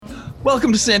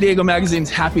Welcome to San Diego Magazine's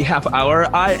Happy Half Hour.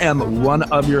 I am one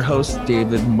of your hosts,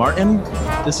 David Martin.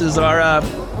 This is our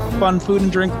fun food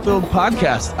and drink filled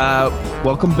podcast.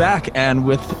 Welcome back. And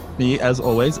with me, as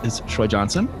always, is Troy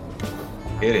Johnson.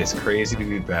 It is crazy to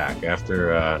be back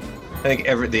after, I think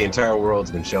the entire world's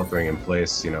been sheltering in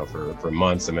place, for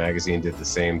months. The magazine did the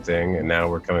same thing. And now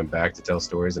we're coming back to tell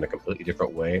stories in a completely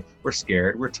different way. We're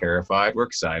scared. We're terrified. We're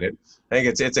excited. I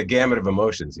think it's a gamut of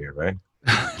emotions here, right?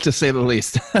 To say the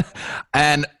least.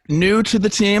 And new to the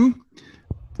team,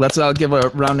 let's all give a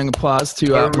rounding applause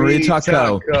to Marie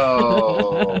Taco.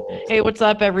 Hey, what's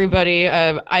up, everybody?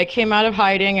 I came out of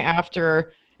hiding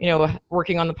after,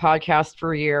 working on the podcast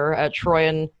for a year. Troy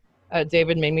and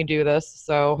David made me do this,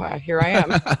 so here I am.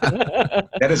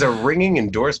 That is a ringing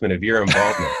endorsement of your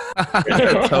involvement.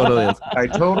 It totally is. I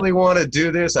totally want to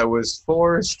do this. I was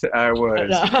forced. I was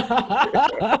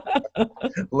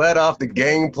let off the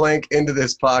gangplank into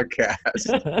this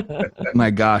podcast.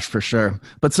 My gosh, for sure.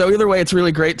 But so either way, it's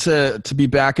really great to be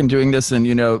back and doing this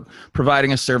and,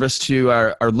 providing a service to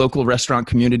our local restaurant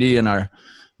community and our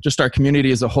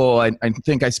community as a whole. I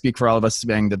think I speak for all of us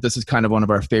saying that this is kind of one of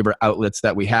our favorite outlets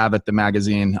that we have at the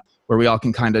magazine, where we all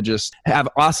can kind of just have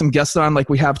awesome guests on like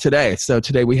we have today. So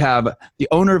today we have the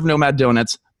owner of Nomad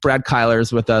Donuts, Brad Kyler,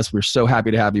 is with us. We're so happy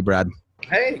to have you, Brad.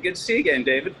 Hey, good to see you again,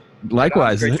 David.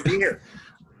 Likewise. Great to be here.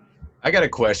 I got a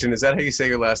question. Is that how you say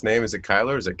your last name? Is it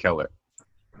Kyler or is it Keller?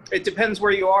 It depends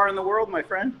where you are in the world, my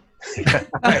friend.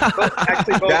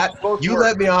 Both you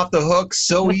let me off the hook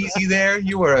so easy there.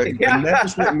 You are a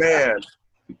magnificent man.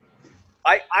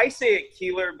 I say it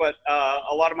Keeler, but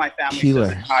a lot of my family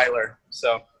says it Kyler.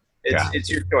 So it's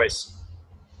your choice.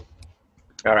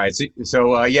 All right.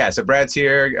 So Brad's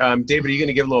here. David, are you going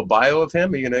to give a little bio of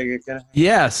him? Are you gonna?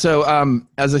 Yeah. So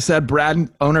as I said, Brad,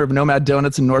 owner of Nomad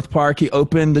Donuts in North Park. He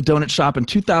opened the donut shop in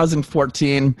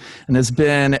 2014 and has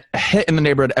been a hit in the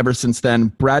neighborhood ever since then.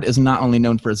 Brad is not only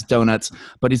known for his donuts,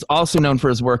 but he's also known for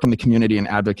his work in the community and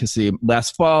advocacy.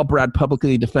 Last fall, Brad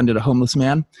publicly defended a homeless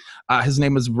man. His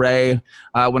name was Ray.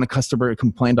 When a customer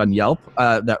complained on Yelp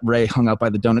that Ray hung out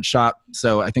by the donut shop.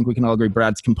 So I think we can all agree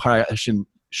Brad's compassion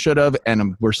should have,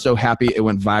 and we're so happy it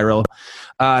went viral.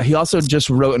 He also just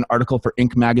wrote an article for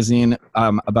Inc. magazine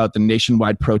about the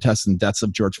nationwide protests and deaths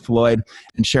of George Floyd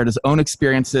and shared his own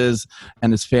experiences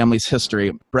and his family's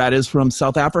history. Brad is from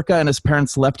South Africa, and his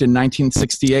parents left in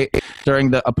 1968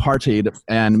 during the apartheid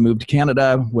and moved to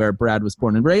Canada, where Brad was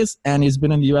born and raised, and he's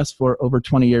been in the U.S. for over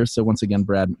 20 years. So once again,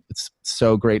 Brad, it's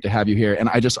so great to have you here. And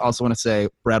I just also want to say,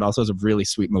 Brad also has a really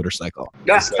sweet motorcycle.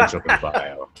 Essential for the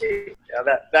bio.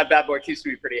 Yeah, that bad boy keeps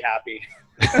me pretty happy.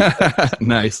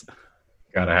 Nice.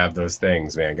 Gotta have those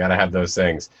things, man. Gotta have those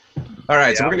things. All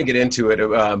right, so we're gonna get into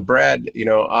it. Brad,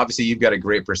 obviously you've got a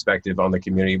great perspective on the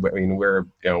community. I mean,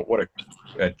 what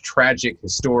a tragic,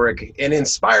 historic, and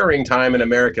inspiring time in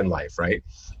American life, right?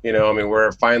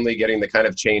 We're finally getting the kind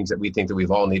of change that we think that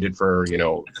we've all needed for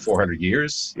 400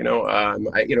 years.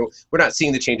 We're not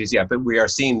seeing the changes yet, but we are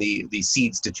seeing the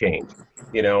seeds to change.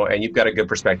 And you've got a good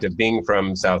perspective, being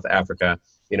from South Africa.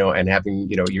 And having,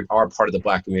 you are part of the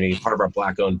Black community, part of our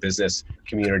Black-owned business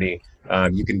community.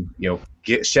 You can,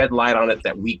 shed light on it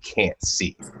that we can't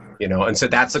see, and so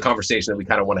that's the conversation that we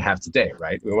kind of want to have today,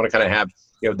 right? We want to kind of have,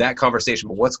 that conversation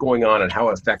about what's going on and how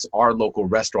it affects our local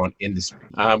restaurant industry.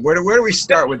 Where do we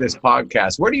start with this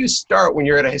podcast? Where do you start when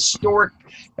you're at a historic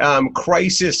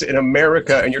crisis in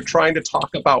America and you're trying to talk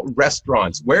about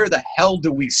restaurants? Where the hell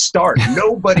do we start?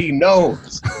 Nobody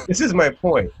knows. This is my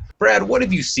point. Brad, what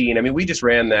have you seen? I mean, we just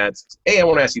ran that. I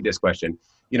want to ask you this question.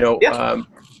 We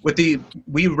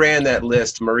ran that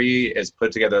list. Marie has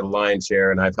put together the lion's share,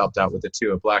 and I've helped out with it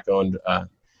too, of Black-owned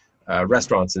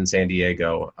restaurants in San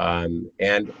Diego.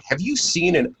 And have you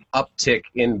seen an uptick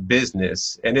in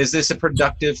business? And is this a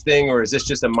productive thing, or is this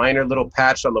just a minor little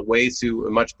patch on the way to a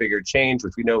much bigger change,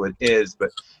 which we know it is? But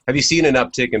have you seen an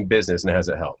uptick in business, and has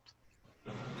it helped?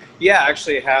 Yeah,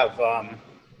 actually I have.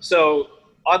 So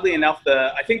oddly enough,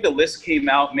 I think the list came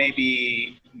out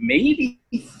maybe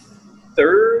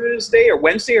Thursday or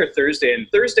Wednesday or Thursday. And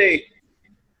Thursday,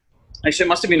 actually it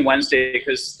must have been Wednesday,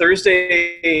 because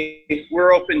Thursday,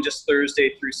 we're open just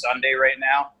Thursday through Sunday right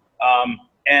now.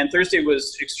 And Thursday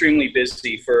was extremely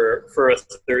busy for a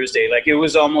Thursday. Like, it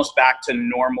was almost back to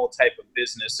normal type of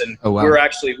business. And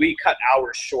we cut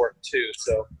hours short too.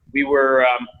 So we were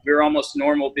almost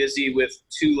normal busy with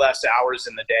 2 less hours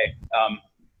in the day,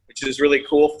 which is really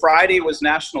cool. Friday was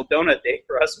National Donut Day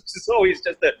for us, which is always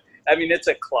just it's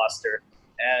a cluster.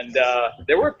 And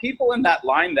there were people in that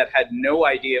line that had no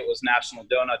idea it was National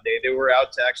Donut Day. They were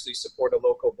out to actually support a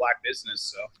local Black business.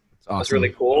 So awesome. It was really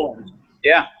cool. And,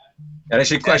 yeah. And I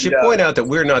should point out that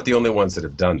we're not the only ones that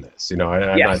have done this. You know,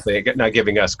 I'm not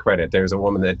giving us credit. There's a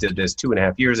woman that did this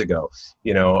 2.5 years ago.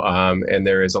 You know, and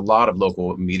there is a lot of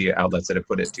local media outlets that have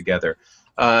put it together.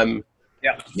 I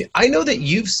know that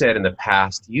you've said in the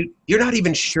past you're not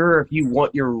even sure if you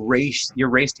want your race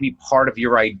to be part of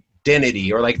your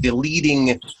identity or like the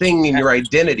leading thing in your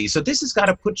identity. So this has got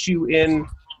to put you in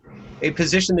a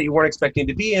position that you weren't expecting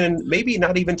to be in, and maybe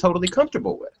not even totally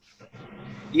comfortable with.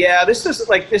 Yeah, this is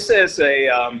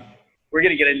a we're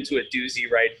gonna get into a doozy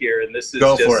right here, and this is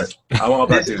go for it. I'm all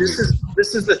about doozies.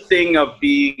 This is the thing of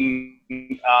being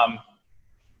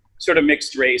sort of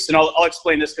mixed race, and I'll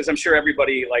explain this because I'm sure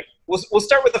everybody we'll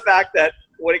start with the fact that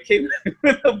when it came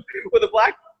with a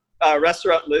black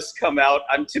restaurant list come out,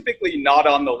 I'm typically not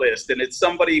on the list, and it's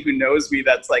somebody who knows me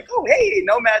that's like, oh hey,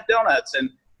 Nomad Donuts,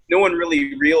 and no one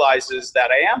really realizes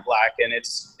that I am black, and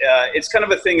it's kind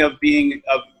of a thing of being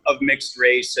of mixed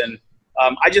race, and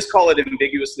I just call it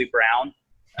ambiguously brown.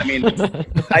 I mean,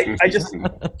 I just,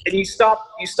 and you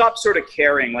stop sort of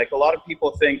caring. Like a lot of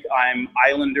people think I'm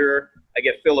Islander, I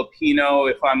get Filipino.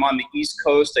 If I'm on the East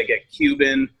Coast, I get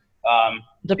Cuban.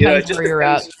 Depends where you're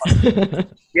at.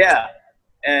 Yeah,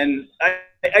 and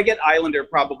I get Islander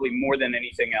probably more than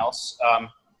anything else,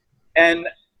 and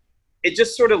it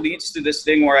just sort of leads to this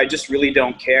thing where I just really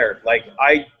don't care. Like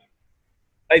I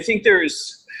think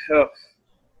there's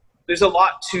a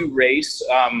lot to race.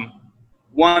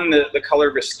 One, the color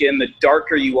of your skin. The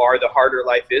darker you are, the harder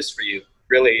life is for you.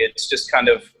 Really, it's just kind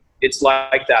of, it's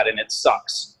like that, and it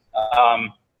sucks.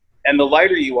 And the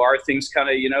lighter you are, things kind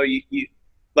of, you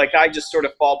like I just sort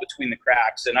of fall between the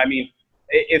cracks. And I mean,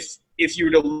 if you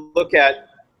were to look at,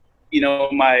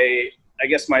 my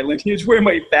lineage, where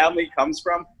my family comes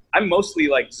from, I'm mostly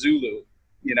like Zulu,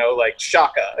 like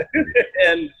Shaka.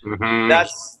 And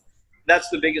that's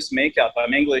the biggest makeup.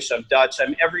 I'm English, I'm Dutch,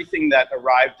 I'm everything that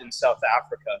arrived in South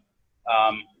Africa.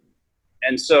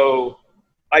 And so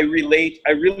I really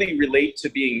relate to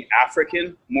being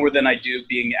African more than I do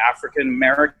being African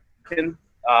American,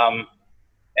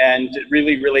 and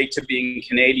really relate to being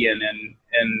Canadian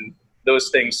and those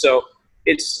things. So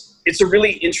it's a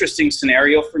really interesting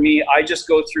scenario for me. I just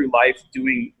go through life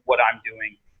doing what I'm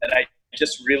doing. And I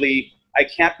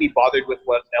can't be bothered with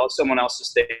what someone else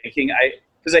is thinking.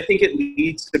 Because I think it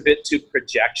leads a bit to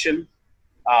projection.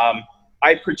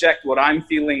 I project what I'm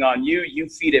feeling on you, you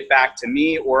feed it back to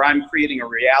me, or I'm creating a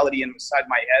reality inside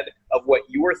my head of what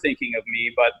you're thinking of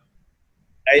me. But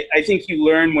I think you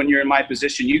learn when you're in my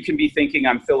position. You can be thinking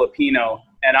I'm Filipino,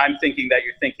 and I'm thinking that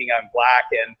you're thinking I'm black,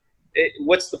 and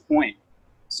what's the point?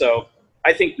 So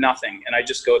I think nothing, and I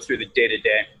just go through the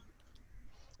day-to-day.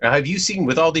 Now, have you seen,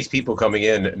 with all these people coming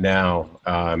in now,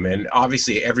 and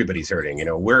obviously everybody's hurting,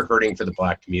 we're hurting for the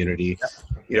black community.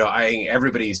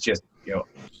 Everybody's just,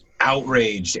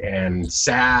 outraged and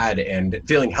sad and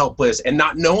feeling helpless and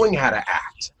not knowing how to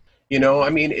act.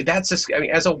 That's just,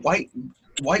 as a white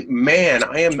man,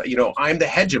 I am, I'm the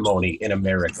hegemony in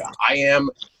America. I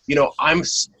am,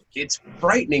 it's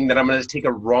frightening that I'm going to take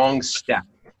a wrong step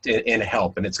in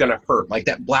help, and it's going to hurt. Like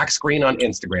that black screen on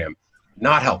Instagram,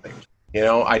 not helping.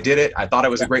 I did it. I thought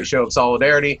it was a great show of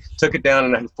solidarity, took it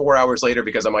down, and 4 hours later,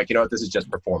 because I'm like, this is just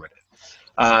performative.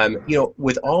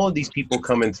 With all of these people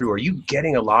coming through, are you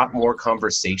getting a lot more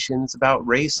conversations about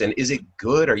race? And is it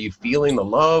good? Are you feeling the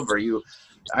love? Or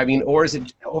is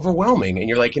it overwhelming? And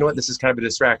you're like, this is kind of a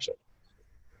distraction.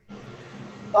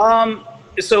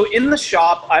 So in the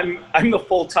shop, I'm the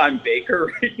full-time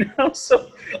baker right now.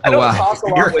 So I don't talk a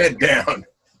lot. Your head down.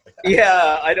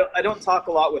 Yeah, I don't talk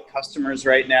a lot with customers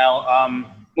right now.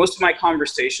 Most of my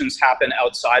conversations happen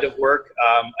outside of work.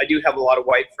 I do have a lot of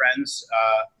white friends.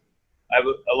 I have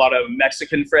a lot of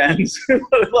Mexican friends, a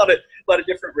lot of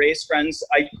different race friends.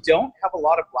 I don't have a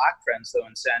lot of black friends though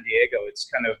in San Diego. It's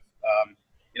kind of,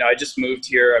 I just moved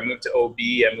here. I moved to OB.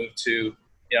 I moved to,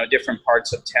 different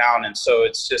parts of town, and so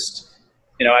it's just,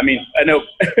 I know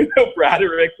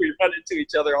Braderick. We run into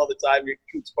each other all the time. We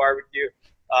Coops Barbecue.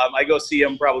 I go see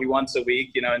him probably once a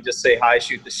week, and just say hi,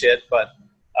 shoot the shit. But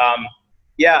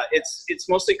yeah, it's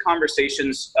mostly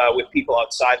conversations with people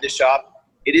outside the shop.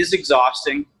 It is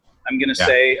exhausting. I'm going to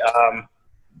say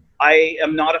I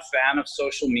am not a fan of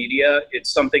social media.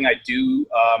 It's something I do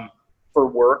for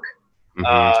work.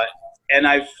 And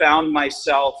I've found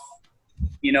myself,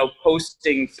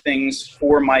 posting things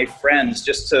for my friends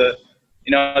just to,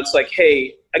 it's like,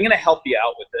 hey, I'm going to help you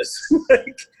out with this.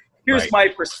 Here's my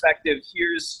perspective.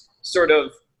 Here's sort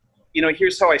of,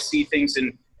 here's how I see things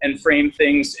and frame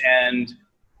things. And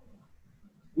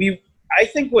I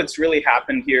think what's really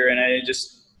happened here, and I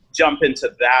just jump into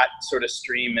that sort of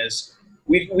stream, is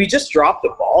we just dropped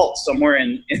the ball somewhere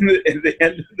in the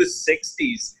end of the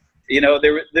 60s. You know,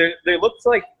 there looked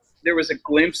like there was a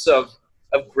glimpse of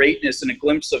greatness and a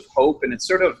glimpse of hope, and it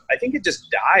sort of, I think it just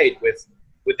died with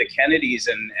the Kennedys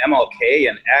and MLK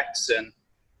and X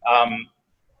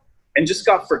and just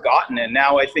got forgotten. And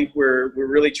now I think we're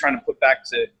really trying to put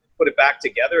it back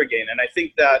together again. And I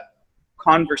think that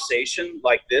conversation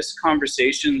like this,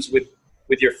 conversations with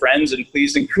your friends, and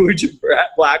please include your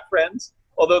Black friends,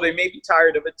 although they may be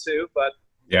tired of it too, but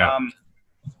yeah,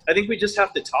 I think we just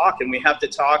have to talk, and we have to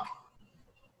talk.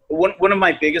 One of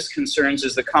my biggest concerns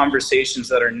is the conversations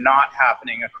that are not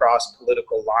happening across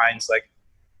political lines. Like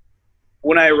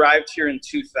when I arrived here in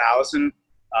 2000,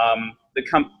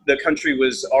 the country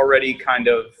was already kind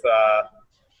of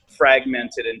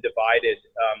fragmented and divided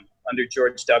under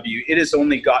George W. It has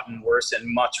only gotten worse and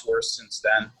much worse since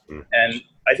then. And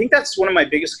I think that's one of my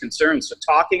biggest concerns. So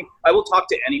I will talk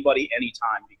to anybody,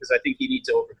 anytime, because I think you need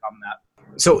to overcome that.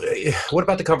 So what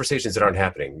about the conversations that aren't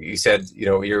happening? You said, you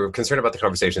know, you're concerned about the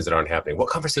conversations that aren't happening. What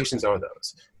conversations are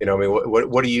those? You know, I mean,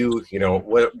 what do you, you know,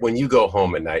 when you go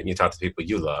home at night and you talk to people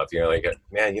you love, you're like,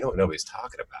 man, you know what nobody's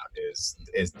talking about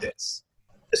is this.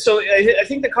 So I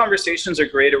think the conversations are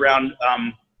great around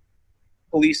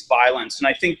police violence. And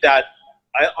I think that,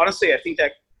 honestly, I think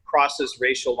that crosses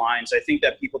racial lines. I think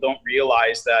that people don't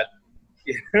realize that,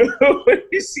 you know, when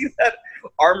you see that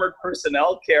armored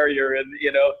personnel carrier and,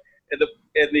 you know,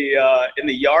 in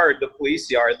the yard, the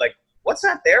police yard, like, what's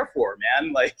that there for,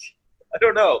 man? Like, I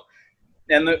don't know.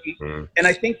 And and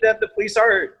I think that the police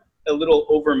are a little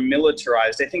over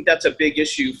militarized. I think that's a big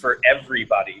issue for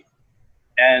everybody.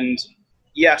 And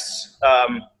yes,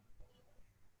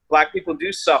 Black people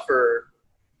do suffer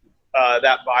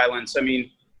that violence. I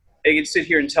mean, I can sit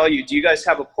here and tell you, do you guys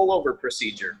have a pullover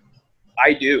procedure?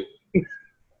 I do.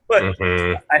 But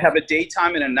I have a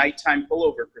daytime and a nighttime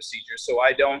pullover procedure, so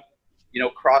I don't, you know,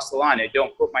 cross the line. I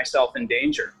don't put myself in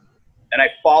danger, and I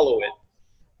follow it.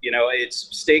 You know, it's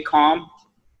stay calm,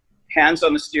 hands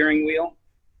on the steering wheel,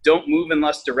 don't move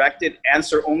unless directed,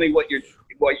 answer only what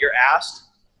you're asked,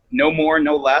 no more,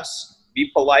 no less, be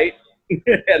polite,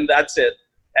 and that's it.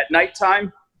 At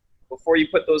nighttime, before you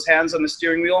put those hands on the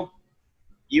steering wheel,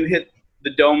 you hit the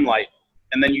dome light,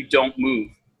 and then you don't move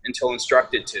until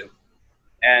instructed to.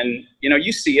 And, you know,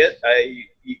 you see it,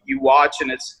 you watch,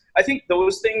 and I think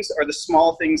those things are the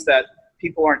small things that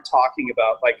people aren't talking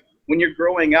about. Like when you're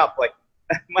growing up, like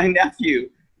my nephew,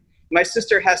 my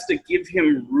sister has to give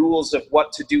him rules of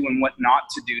what to do and what not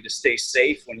to do to stay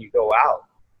safe when you go out,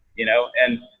 you know,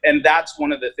 and that's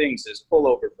one of the things is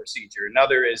pullover procedure.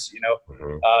 Another is, you know,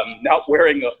 not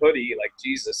wearing a hoodie, like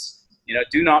Jesus, you know,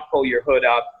 do not pull your hood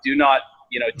up, do not,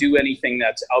 you know, do anything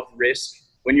that's of risk.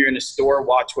 When you're in a store,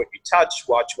 watch what you touch,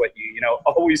 watch what you know,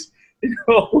 always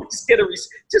get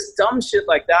just dumb shit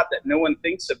like that no one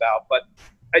thinks about. But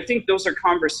I think those are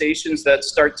conversations that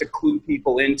start to clue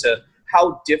people into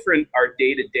how different our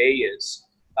day-to-day is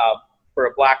for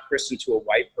a Black person to a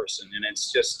white person. And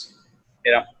it's just,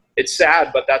 you know, it's sad,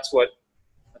 but that's what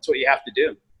you have to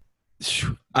do.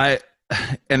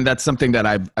 And that's something that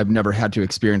I've never had to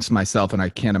experience myself, and I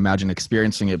can't imagine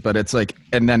experiencing it. But it's like,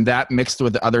 and then that mixed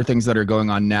with the other things that are going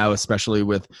on now, especially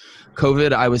with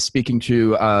COVID. I was speaking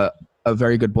to a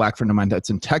very good Black friend of mine that's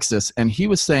in Texas, and he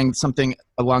was saying something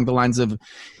along the lines of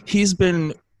he's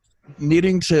been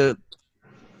needing to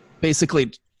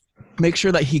basically make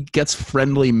sure that he gets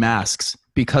friendly masks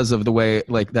because of the way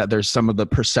like that there's some of the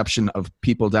perception of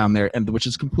people down there, and which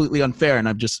is completely unfair. And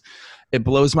it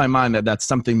blows my mind that that's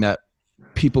something that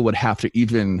people would have to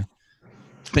even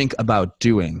think about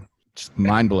doing. Just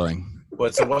mind-blowing. Well,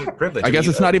 it's a white privilege. I guess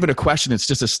it's not even a question. It's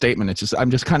just a statement. It's just, I'm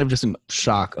just kind of just in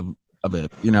shock of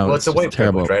it. You know, well, it's a white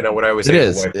privilege, right? Now, what I was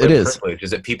saying, white privilege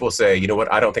is that people say, you know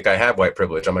what, I don't think I have white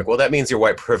privilege. I'm like, well, that means your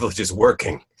white privilege is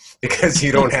working because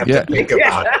you don't have to think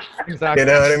about it. Exactly. You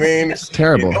know what I mean? It's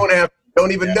terrible. You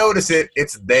don't even notice it.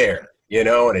 It's there. You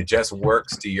know, and it just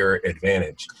works to your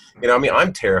advantage. You know, I mean,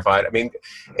 I'm terrified. I mean,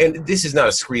 and this is not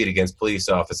a screed against police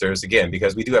officers, again,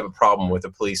 because we do have a problem with the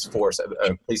police force,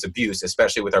 police abuse,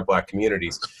 especially with our Black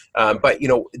communities. But, you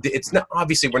know, it's not,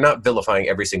 obviously, we're not vilifying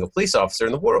every single police officer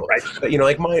in the world. Right. But, you know,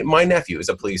 like my nephew is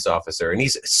a police officer, and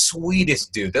he's the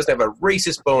sweetest dude, doesn't have a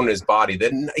racist bone in his body.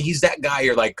 He's that guy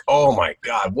you're like, oh, my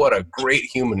God, what a great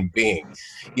human being.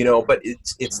 You know, but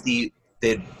it's the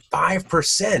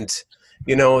 5%,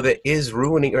 you know, that is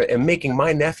ruining and making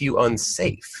my nephew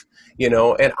unsafe, you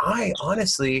know. And I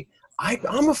honestly,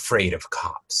 I'm afraid of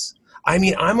cops. I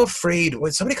mean, I'm afraid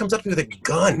when somebody comes up to me with a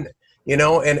gun,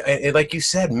 and like you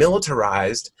said,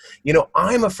 militarized.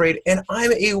 I'm afraid, and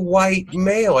I'm a white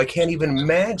male. I can't even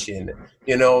imagine,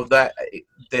 that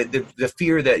the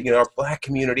fear that our Black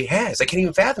community has. I can't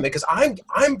even fathom it because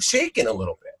I'm shaking a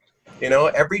little bit,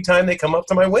 every time they come up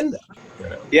to my window.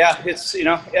 Yeah, it's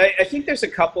I think there's a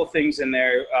couple of things in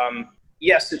there.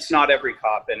 Yes, it's not every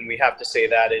cop, and we have to say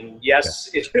that. And yes,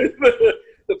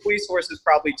 the police force is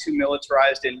probably too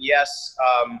militarized. And yes.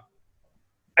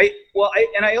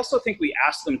 I also think we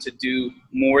ask them to do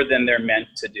more than they're meant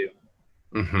to do.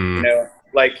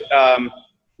 Mm-hmm.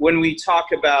 When we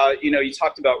talk about, you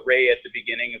talked about Ray at the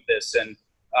beginning of this, and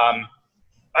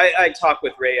I talk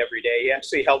with Ray every day. He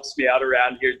actually helps me out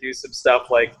around here, do some stuff.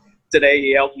 Like today,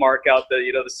 he helped mark out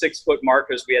the 6 foot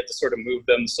markers. We had to sort of move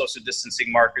them, social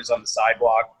distancing markers on the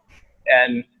sidewalk.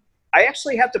 And I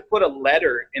actually had to put a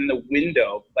letter in the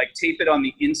window, like tape it on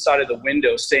the inside of the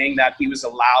window saying that he was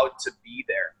allowed to be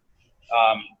there.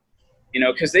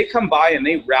 Because they come by and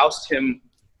they roust him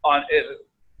on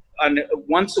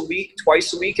once a week,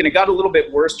 twice a week. And it got a little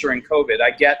bit worse during COVID.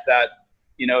 I get that,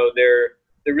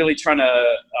 they're really trying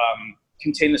to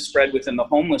contain the spread within the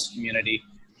homeless community.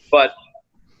 But,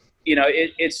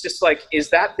 it's just like, is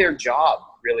that their job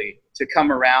really? To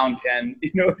come around and,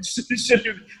 should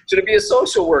it be a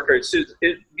social worker? Should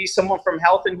it be someone from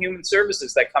Health and Human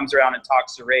Services that comes around and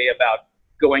talks to Ray about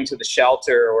going to the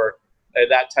shelter or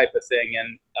that type of thing?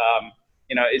 And,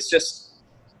 it's just,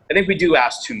 I think we do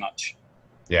ask too much.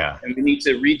 Yeah. And we need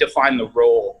to redefine the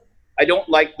role. I don't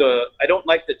like the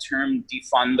term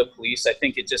defund the police. I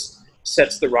think it just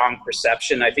sets the wrong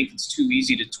perception. I think it's too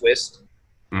easy to twist.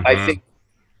 Mm-hmm.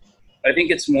 I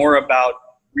think it's more about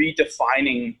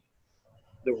redefining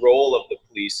the role of the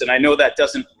police. And I know that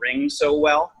doesn't ring so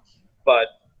well, but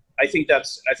I think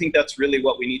that's really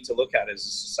what we need to look at as a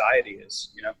society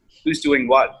is, who's doing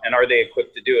what and are they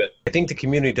equipped to do it? I think the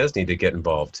community does need to get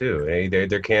involved too.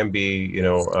 There can be,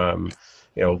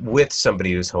 with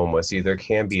somebody who's homeless, there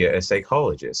can be a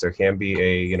psychologist, there can be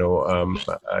a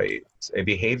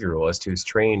behavioralist who's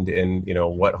trained in,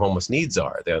 what homeless needs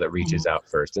are that reaches out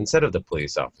first instead of the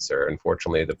police officer.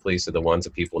 Unfortunately, the police are the ones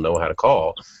that people know how to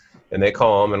call. And they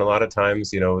call them, and a lot of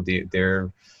times, they don't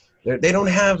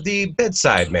have the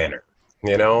bedside manner,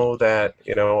 that,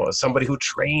 somebody who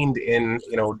trained in,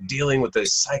 dealing with the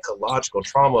psychological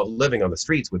trauma of living on the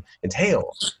streets would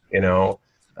entail,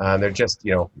 they're just,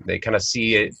 they kind of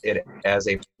see it as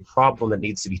a problem that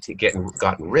needs to be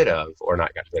gotten rid of, or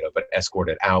not gotten rid of, but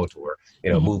escorted out or,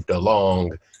 moved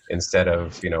along instead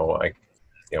of,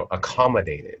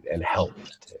 accommodated and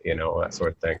helped, that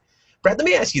sort of thing. Brad, let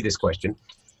me ask you this question.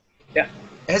 Yeah.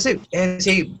 As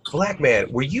a Black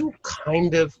man, were you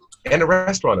kind of, and a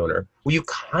restaurant owner, were you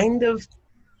kind of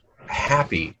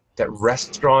happy that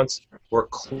restaurants were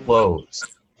closed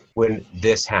when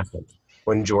this happened,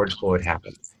 when George Floyd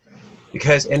happened?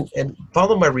 Because, and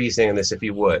follow my reasoning on this if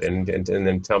you would, and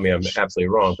then tell me I'm absolutely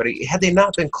wrong, but had they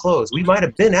not been closed, we might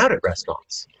have been out at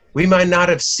restaurants. We might not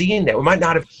have seen that. We might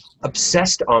not have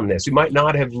obsessed on this. We might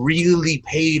not have really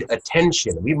paid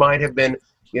attention. We might have been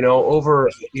over,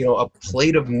 a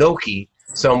plate of gnocchi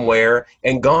somewhere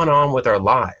and gone on with our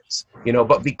lives,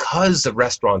 but because the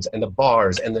restaurants and the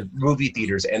bars and the movie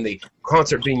theaters and the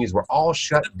concert venues were all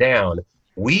shut down,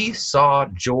 we saw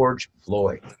George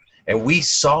Floyd and we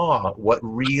saw what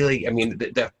really,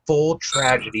 the full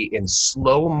tragedy in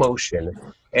slow motion.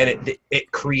 And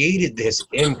it created this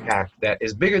impact that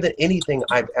is bigger than anything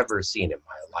I've ever seen in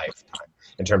my lifetime.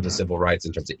 In terms of civil rights,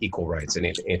 in terms of equal rights, and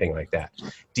anything like that.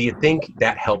 Do you think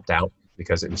that helped out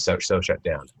because it was so shut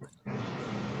down?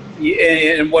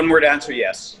 In one word answer,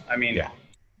 yes. Yeah.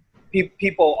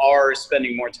 People are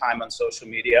spending more time on social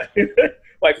media.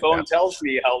 My phone tells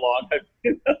me how long I've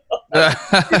been,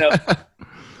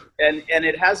 and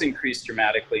it has increased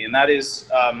dramatically. And that is,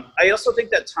 I also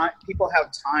think that people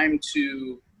have time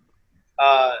to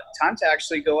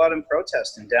actually go out and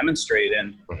protest and demonstrate.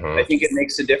 And I think it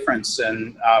makes a difference.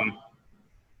 And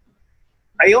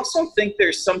I also think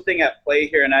there's something at play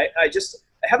here. And I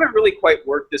haven't really quite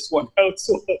worked this one out.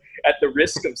 So at the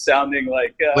risk of sounding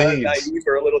like naive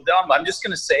or a little dumb, I'm just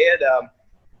going to say it.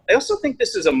 I also think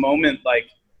this is a moment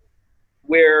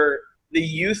where the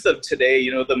youth of today,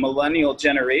 the millennial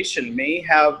generation may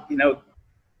have,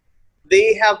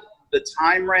 they have the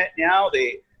time right now.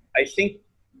 I think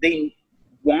they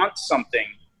want something,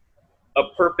 a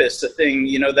purpose, a thing,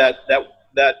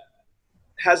 that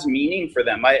has meaning for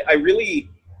them. I really,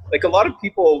 like a lot of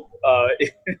people,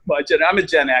 I'm a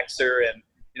Gen Xer, and,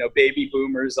 baby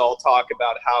boomers all talk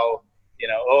about how,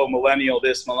 oh, millennial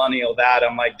this, millennial that.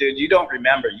 I'm like, dude, you don't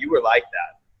remember. You were like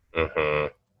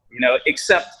that.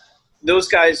 Except those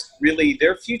guys really,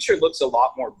 their future looks a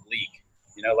lot more bleak,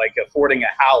 you know, like affording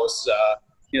a house,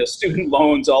 you know, student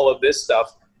loans, all of this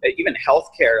stuff, even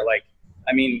healthcare. Like,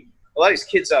 I mean, a lot of these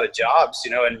kids out of jobs,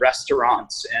 you know, in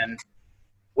restaurants, and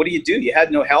what do? You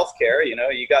had no healthcare, you know,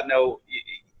 you got no,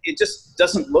 it just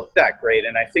doesn't look that great.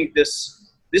 And I think this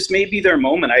may be their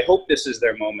moment. I hope this is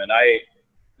their moment.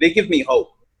 They give me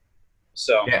hope.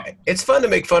 So yeah, it's fun to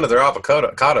make fun of their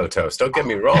avocado toast. Don't get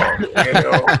me wrong, you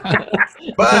know?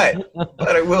 but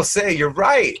I will say you're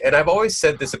right, and I've always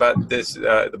said this about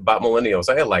millennials.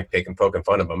 I like poking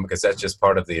fun of them because that's just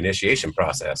part of the initiation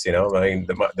process. You know, I mean,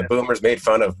 the boomers made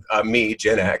fun of me,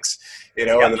 Gen X. You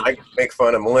know, and then I make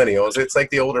fun of millennials. It's like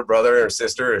the older brother or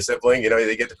sister or sibling. You know,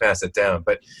 they get to pass it down.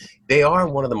 But they are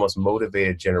one of the most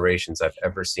motivated generations I've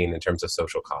ever seen in terms of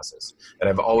social causes. And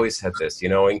I've always had this. You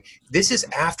know, and this is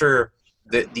after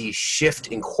the shift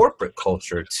in corporate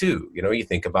culture too. You know, you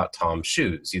think about Tom's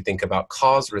Shoes, you think about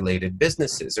cause-related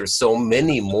businesses. There's so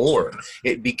many more.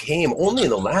 It became only in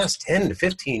the last 10 to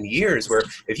 15 years where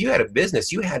if you had a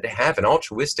business, you had to have an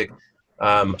altruistic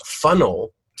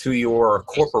funnel to your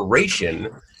corporation,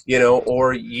 you know,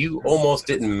 or you almost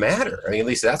didn't matter. I mean, at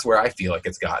least that's where I feel like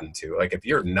it's gotten to. Like, if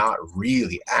you're not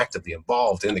really actively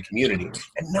involved in the community,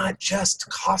 and not just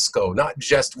Costco, not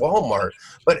just Walmart,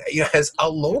 but, you know, as a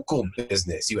local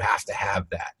business, you have to have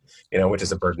that, you know, which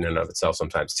is a burden in and of itself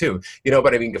sometimes too, you know,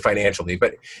 but I mean, financially,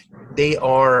 but they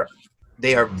are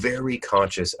very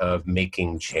conscious of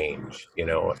making change, you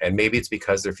know, and maybe it's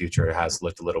because their future has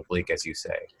looked a little bleak, as you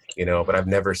say, you know, but I've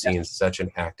never seen such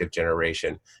an active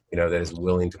generation, you know, that is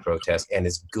willing to protest and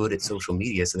is good at social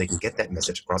media so they can get that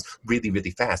message across really,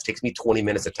 really fast. It takes me 20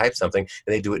 minutes to type something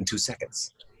and they do it in 2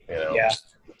 seconds, you know. Yeah.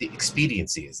 The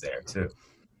expediency is there too.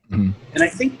 Mm-hmm. And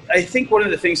I think one of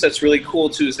the things that's really cool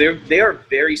too is they are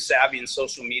very savvy in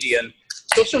social media, and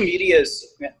social media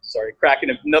is, sorry, cracking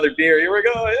another beer. Here we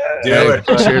go. Yeah.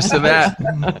 Cheers to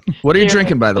that. What are you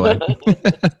drinking, by the way?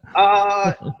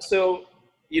 So,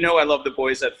 you know, I love the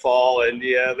boys at Fall, and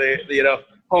yeah, they, you know,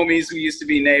 homies who used to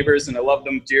be neighbors, and I love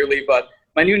them dearly. But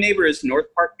my new neighbor is North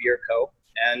Park Beer Co.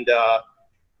 And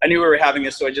I knew we were having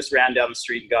this, so I just ran down the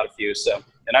street and got a few. So,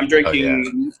 and I'm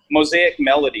drinking Mosaic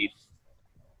Melody.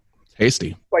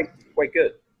 Tasty. Quite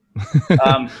good.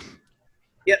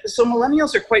 Yeah, so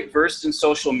millennials are quite versed in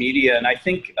social media, and I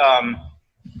think you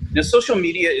know, social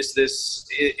media is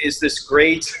this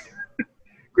great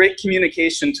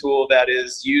communication tool that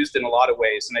is used in a lot of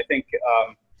ways. And I think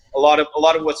a lot of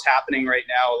what's happening right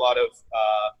now, a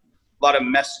lot of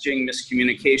messaging,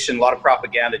 miscommunication, a lot of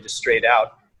propaganda, just straight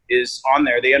out, is on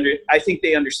there. I think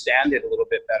they understand it a little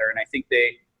bit better, and I think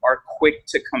they are quick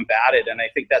to combat it, and I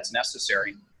think that's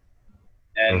necessary.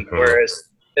 And whereas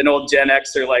an old Gen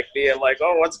Xer like me, I'm like,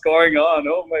 oh, what's going on?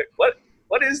 Oh my,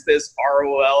 what is this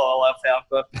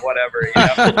ROLLFF, whatever, you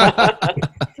know?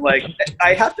 Like,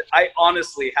 I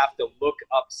honestly have to look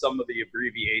up some of the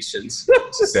abbreviations.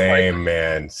 Same, like,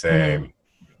 man, same.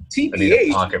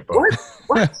 TPH,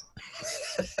 what?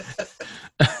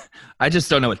 I just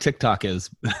don't know what TikTok is.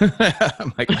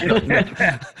 I'm like, I don't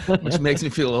know, which makes me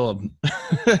feel a little.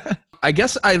 I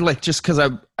guess I like, just because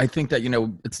I think that, you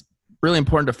know, it's really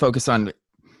important to focus on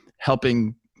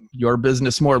helping your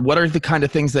business more. What are the kind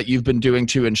of things that you've been doing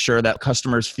to ensure that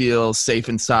customers feel safe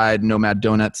inside Nomad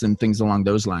Donuts and things along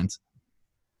those lines?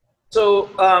 So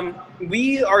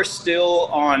we are still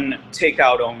on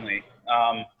takeout only.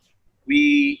 I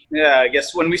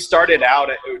guess when we started out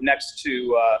next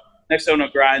to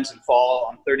Donut Grinds in Fall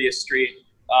on 30th Street,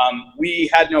 we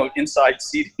had no inside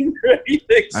seating or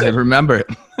anything. So, I remember it.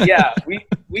 Yeah, we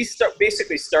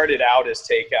basically started out as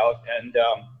takeout, and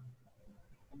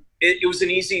it was an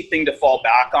easy thing to fall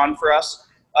back on for us.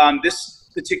 This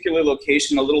particular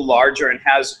location, a little larger, and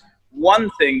has one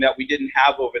thing that we didn't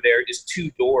have over there is 2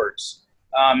 doors.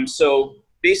 So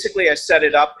basically I set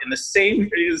it up in the same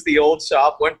area as the old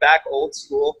shop, went back old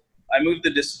school. I moved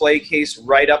the display case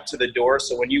right up to the door.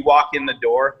 So when you walk in the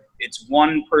door, it's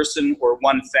one person or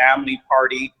one family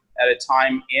party at a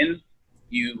time in.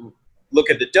 You look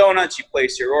at the donuts, you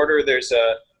place your order. There's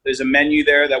a menu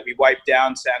there that we wipe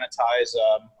down, sanitize.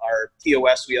 Our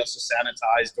POS, we also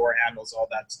sanitize, door handles, all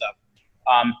that stuff.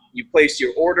 You place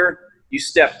your order, you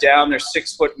step down. There's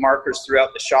 6-foot markers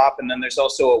throughout the shop, and then there's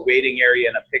also a waiting area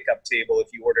and a pickup table if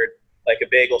you ordered like a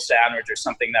bagel sandwich or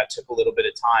something that took a little bit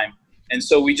of time. And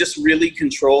so we just really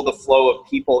control the flow of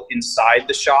people inside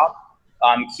the shop,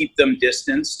 keep them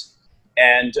distanced,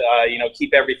 and you know,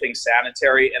 keep everything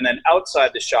sanitary. And then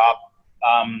outside the shop,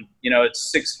 you know,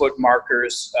 it's 6-foot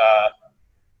markers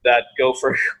that go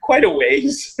for quite a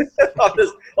ways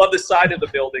on the side of the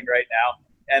building right now.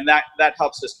 and that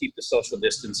helps us keep the social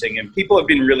distancing, and people have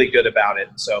been really good about it.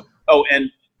 So, and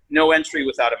no entry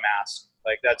without a mask.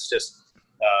 Like that's just,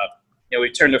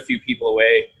 we turned a few people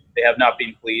away. They have not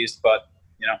been pleased, but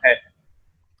hey,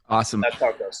 awesome. That's how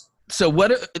it goes. So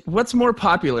what's more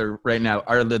popular right now?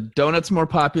 Are the donuts more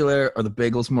popular? Are the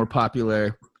bagels more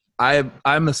popular?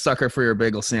 I'm a sucker for your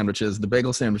bagel sandwiches. The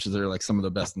bagel sandwiches are like some of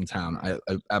the best in town.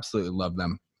 I absolutely love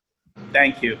them.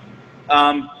 Thank you.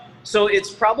 So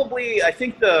it's probably, I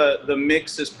think the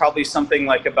mix is probably something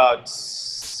like about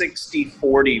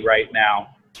 60-40 right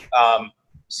now.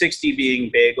 60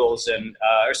 being bagels and,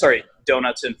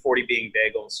 donuts, and 40 being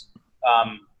bagels.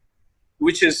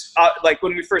 Which is like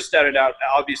when we first started out,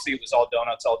 obviously it was all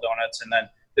donuts, and then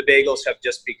the bagels have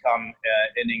just become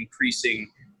an increasing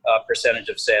percentage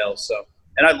of sales. So,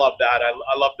 and I love that.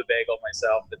 I love the bagel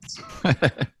myself.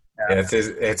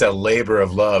 It's a labor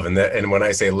of love, and when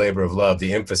I say labor of love,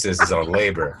 the emphasis is on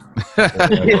labor.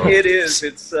 It is.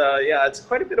 It's it's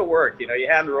quite a bit of work. You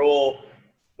hand roll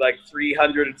like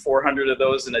 300 and 400 of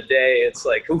those in a day. It's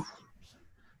like, oof.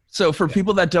 So for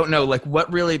people that don't know, like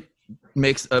what really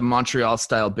makes a Montreal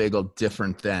style bagel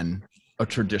different than a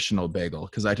traditional bagel?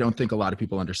 Because I don't think a lot of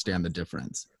people understand the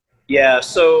difference. Yeah.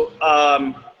 So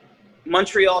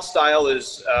Montreal style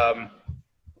is,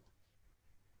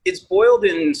 it's boiled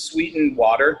in sweetened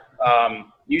water,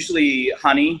 usually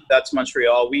honey. That's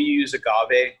Montreal. We use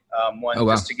agave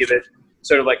just to give it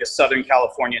sort of like a Southern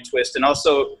California twist, and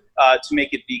also to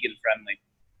make it vegan friendly.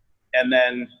 And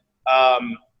then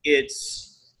it's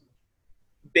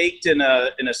baked in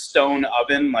a stone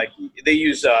oven. Like they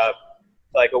use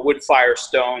like a wood fire,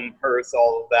 stone, hearth,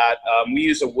 all of that. We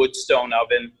use a wood stone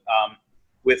oven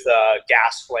with a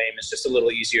gas flame. It's just a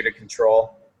little easier to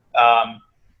control.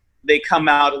 They come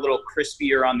out a little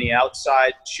crispier on the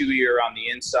outside, chewier on the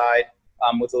inside,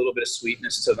 with a little bit of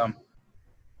sweetness to them.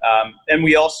 And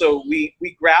we also, we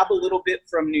grab a little bit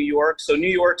from New York. So New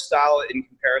York style in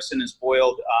comparison is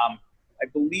boiled. I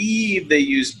believe they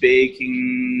use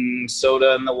baking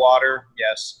soda in the water.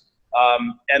 Yes.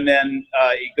 And then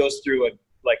it goes through a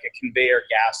conveyor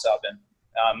gas oven.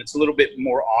 It's a little bit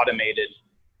more automated.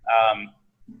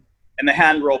 And the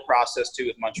hand roll process too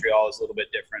with Montreal is a little bit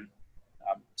different.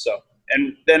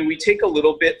 And then we take a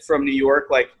little bit from New York,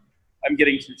 like I'm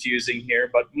getting confusing here,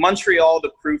 but Montreal, the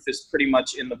proof is pretty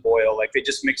much in the boil. Like they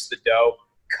just mix the dough,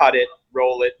 cut it,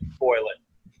 roll it, boil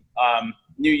it.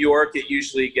 New York, it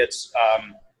usually gets,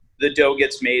 the dough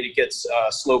gets made, it gets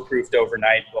slow proofed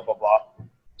overnight, blah, blah, blah.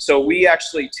 So we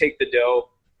actually take the dough,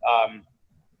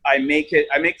 I make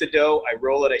the dough, I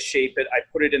roll it, I shape it, I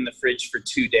put it in the fridge for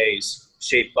 2 days,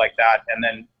 shaped like that, and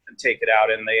then take it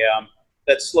out. And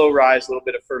that slow rise, a little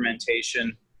bit of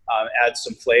fermentation, adds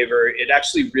some flavor. It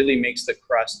actually really makes the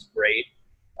crust great.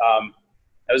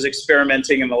 I was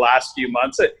experimenting in the last few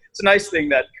months. It's a nice thing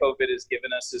that COVID has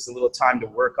given us is a little time to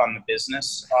work on the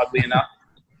business, oddly enough,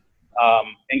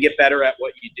 and get better at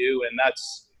what you do. And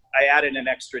I added an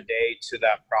extra day to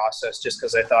that process just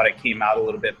because I thought it came out a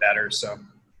little bit better. So.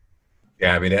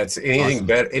 Yeah, I mean, that's anything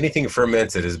better. Anything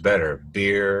fermented is better.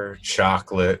 Beer,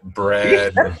 chocolate,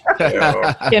 bread,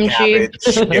 kimchi,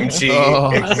 kimchi,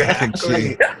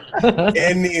 exactly.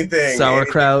 Anything,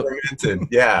 sauerkraut, fermented.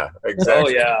 Yeah,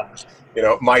 exactly. Oh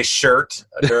yeah. My shirt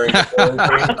during the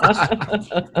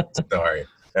quarantine. Sorry,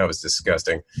 that was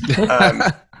disgusting. All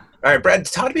right, Brad,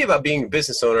 talk to me about being a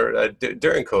business owner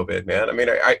during COVID, man. I mean,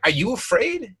 are you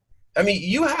afraid? I mean,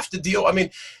 you have to deal. I mean,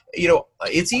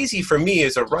 it's easy for me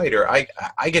as a writer.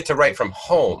 I get to write from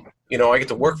home. I get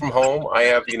to work from home. I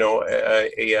have,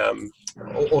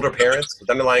 older parents with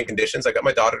underlying conditions. I got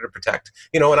my daughter to protect,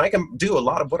 and I can do a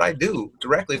lot of what I do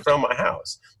directly from my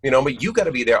house, but you got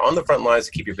to be there on the front lines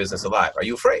to keep your business alive. Are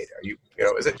you afraid? Are you,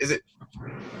 is it,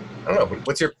 I don't know.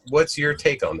 What's your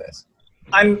take on this?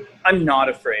 I'm not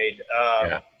afraid.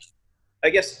 I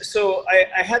guess, so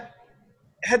I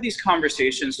had these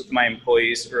conversations with my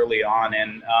employees early on,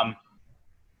 and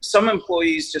some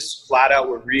employees just flat out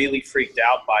were really freaked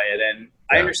out by it. And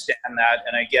I understand that.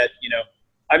 And I get,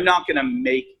 I'm not going to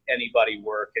make anybody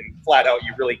work, and flat out,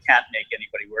 you really can't make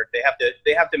anybody work. They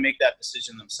have to make that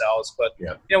decision themselves. But,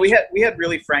 we had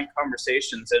really frank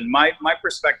conversations, and my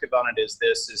perspective on it is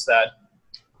that,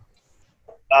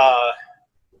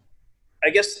 I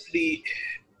guess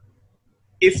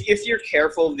if you're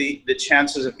careful, the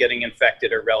chances of getting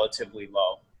infected are relatively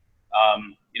low.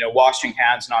 Washing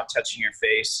hands, not touching your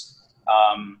face.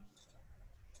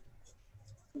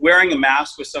 Wearing a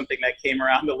mask was something that came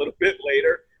around a little bit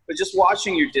later, but just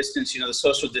watching your distance, the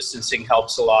social distancing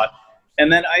helps a lot.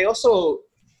 And then I also,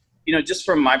 just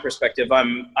from my perspective,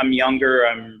 I'm younger,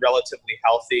 I'm relatively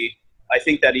healthy. I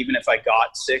think that even if I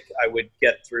got sick, I would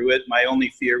get through it. My only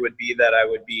fear would be that I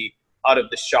would be out of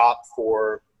the shop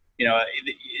for,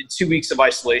 2 weeks of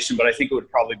isolation, but I think it would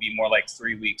probably be more like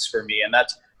 3 weeks for me. And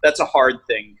that's a hard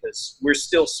thing because we're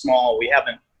still small. We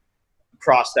haven't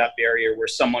crossed that barrier where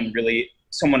someone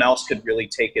else could really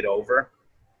take it over.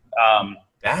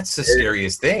 That's the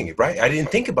scariest thing, right? I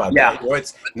didn't think about that.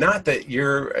 It's not that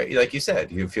you're, like you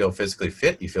said, you feel physically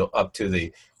fit, you feel up to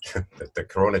the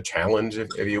corona challenge,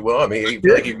 if you will. I mean, you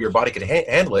feel like your body could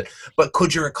handle it, but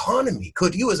could your economy,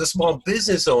 could you as a small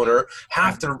business owner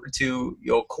have to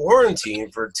quarantine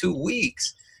for 2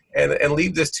 weeks and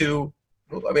leave this to,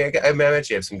 I mean, I imagine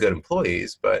you have some good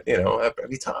employees, but that'd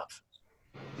be tough.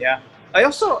 Yeah. I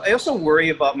also worry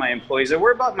about my employees. I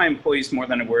worry about my employees more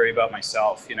than I worry about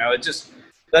myself.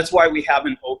 That's why we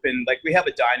haven't opened, like we have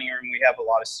a dining room, we have a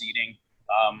lot of seating.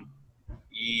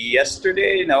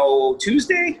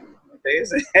 Tuesday, what day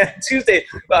is it? Tuesday,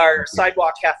 our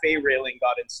sidewalk cafe railing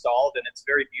got installed and it's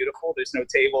very beautiful. There's no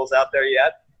tables out there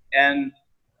yet. And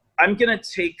I'm going to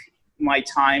take my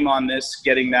time on this,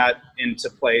 getting that into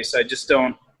place. I just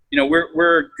don't,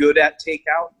 we're good at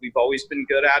takeout. We've always been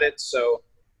good at it. So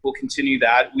we'll continue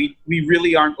that. We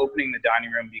really aren't opening the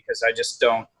dining room because I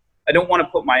don't want to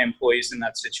put my employees in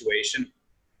that situation.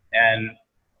 And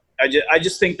I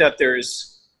just think that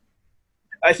there's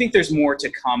more to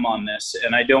come on this.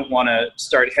 And I don't want to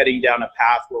start heading down a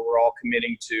path where we're all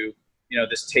committing to,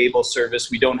 this table service.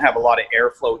 We don't have a lot of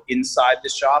airflow inside the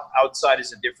shop. Outside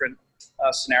is a different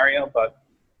scenario, but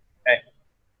hey,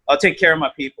 I'll take care of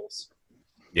my peoples.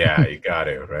 Yeah, you got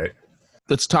to, right?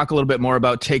 Let's talk a little bit more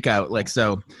about takeout.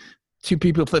 So 2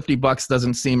 people, $50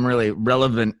 doesn't seem really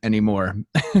relevant anymore.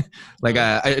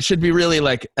 It should be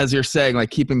really as you're saying,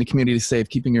 keeping the community safe,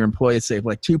 keeping your employees safe,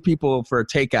 2 people for a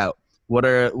takeout. What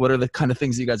are the kind of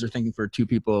things you guys are thinking for 2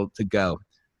 people to go?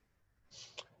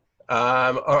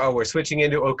 We're switching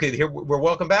into, okay, here we're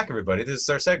welcome back, everybody. This is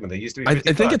our segment. They used to be I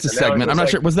think it's a segment. I'm not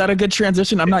sure. Was that a good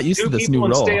transition? I'm not used to this new role.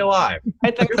 2 people stay alive.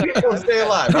 I think 2 people stay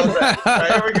alive. How's that? All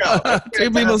right, here we go.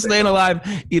 2 people staying alive,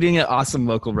 eating at awesome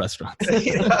local restaurants.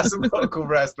 Awesome local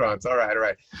restaurants. All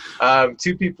right.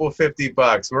 2 people,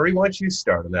 $50. Marie, why don't you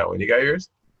start on that one? You got yours?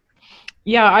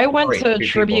 Yeah, I went to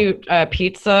Tribute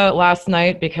Pizza last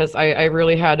night because I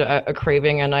really had a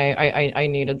craving and I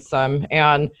needed some.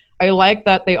 And I like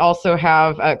that they also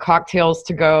have cocktails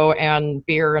to go and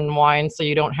beer and wine, so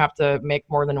you don't have to make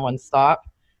more than one stop.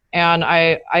 And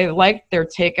I like their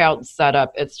takeout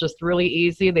setup. It's just really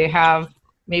easy. They have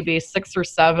maybe 6 or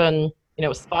 7,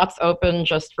 spots open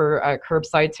just for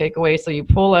curbside takeaway. So you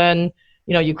pull in,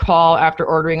 you call after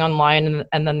ordering online,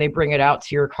 and then they bring it out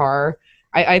to your car.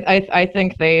 I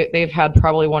think they've had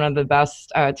probably one of the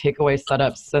best takeaway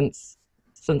setups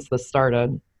since this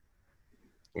started.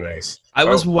 Nice. I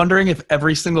was wondering if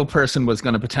every single person was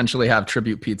going to potentially have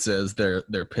Tribute Pizza as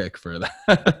their pick for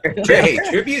that. Hey,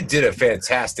 Tribute did a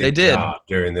fantastic job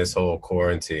during this whole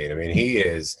quarantine. I mean, he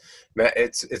is Matt.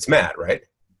 It's Matt, right?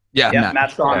 Yeah,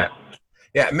 Matt's on it.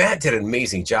 Yeah, Matt did an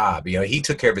amazing job. He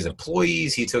took care of his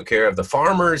employees. He took care of the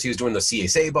farmers. He was doing the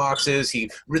CSA boxes.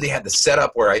 He really had the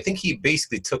setup where I think he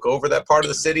basically took over that part of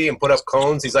the city and put up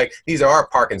cones. He's like, these are our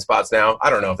parking spots now. I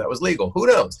don't know if that was legal. Who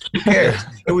knows? Who cares?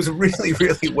 It was really,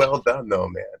 really well done, though,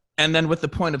 man. And then with the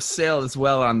point of sale as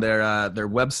well on their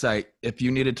website, if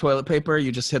you needed toilet paper,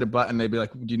 you just hit a button. They'd be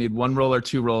like, do you need 1 roll or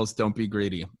 2 rolls? Don't be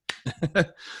greedy.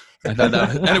 I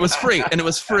thought and it was free. It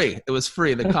was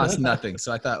free. They cost nothing.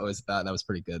 So I thought that was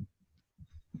pretty good.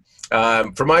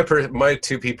 For my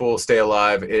 2 people stay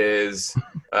alive is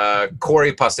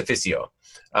Corey Pastificio.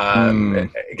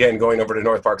 Again, going over to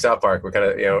North Park, South Park, we're kind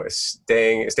of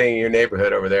staying in your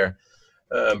neighborhood over there,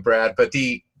 Brad. But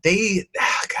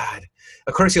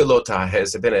Curcio Lota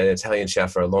has been an Italian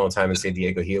chef for a long time in San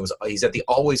Diego. He was at the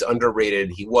always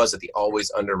underrated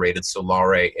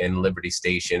Solare in Liberty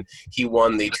Station. He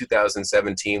won the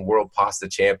 2017 World Pasta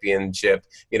Championship,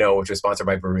 which was sponsored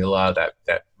by Barilla,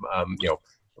 that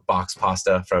box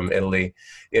pasta from Italy,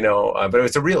 but it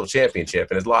was a real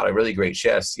championship, and there's a lot of really great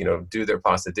chefs, do their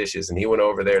pasta dishes. And he went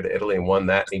over there to Italy and won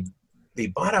that. And he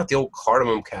bought out the old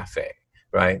Cardamom Cafe,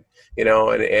 right?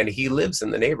 And he lives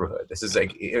in the neighborhood. This is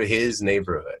like his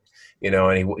neighborhood,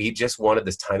 and he just wanted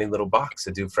this tiny little box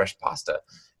to do fresh pasta.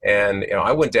 And,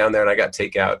 I went down there and I got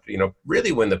takeout,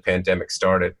 really when the pandemic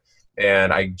started.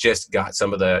 And I just got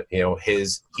some of the,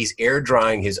 he's air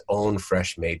drying his own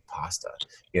fresh made pasta,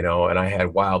 and I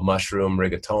had wild mushroom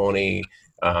rigatoni.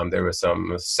 There was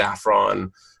some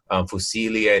saffron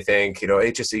fusilli, I think,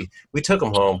 we took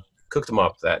them home, cooked them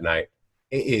up that night.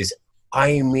 It is,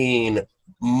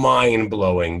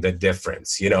 mind-blowing, the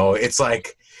difference. It's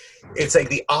like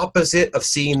the opposite of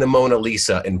seeing the Mona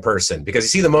Lisa in person, because you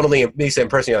see the Mona Lisa in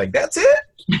person, you're like, that's it?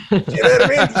 You know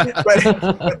what I mean?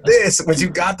 But this, when you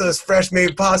got those fresh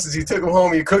made pastas, you took them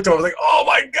home, you cooked them, I was like, oh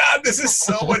my God, this is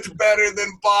so much better than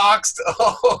boxed.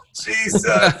 Oh, Jesus.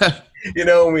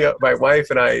 My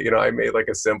wife and I made like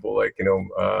a simple,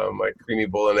 my creamy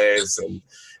bolognese,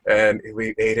 and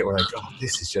we ate it. We're like, oh,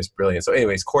 this is just brilliant. So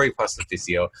anyways, Corey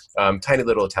Pasticcio, tiny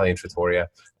little Italian trattoria,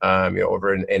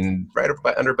 over in right up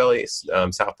by Underbelly,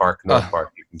 South Park, North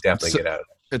Park. You can definitely get out of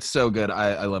it. It's so good.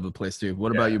 I love the place too.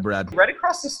 What about you, Brad? Right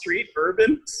across the street,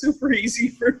 Urban, super easy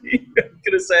for me, I'm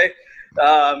going to say.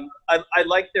 I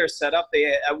like their setup.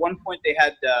 At one point they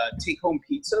had take-home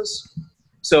pizzas.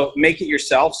 So make it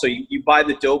yourself. So you buy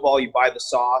the dough ball, you buy the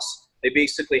sauce. They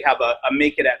basically have a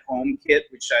make-it-at-home kit,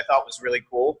 which I thought was really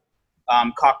cool.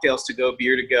 Cocktails to go,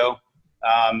 beer to go.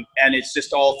 And it's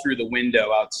just all through the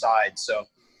window outside. So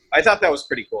I thought that was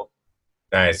pretty cool.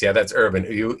 Nice. Yeah, that's Urban.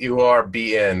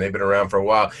 URBN. They've been around for a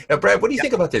while. Now, Brad, what do you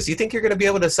think about this? You think you're going to be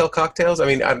able to sell cocktails? I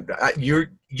mean, you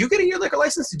getting your liquor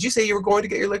license? Did you say you were going to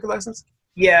get your liquor license?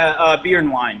 Yeah, beer and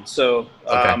wine. So,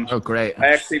 okay. Oh, great. I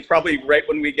actually probably right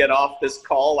when we get off this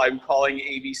call, I'm calling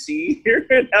ABC here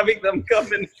and having them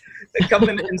come and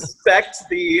inspect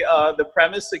the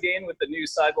premise again with the new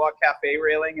sidewalk cafe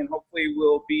railing, and hopefully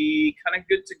we'll be kind of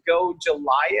good to go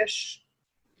July-ish.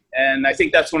 And I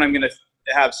think that's when I'm going to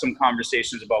have some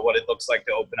conversations about what it looks like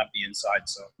to open up the inside.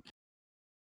 So,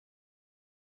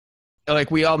 like,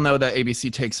 we all know that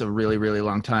ABC takes a really, really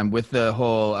long time. With the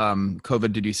whole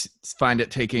COVID, did you find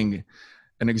it taking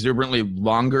an exuberantly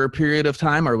longer period of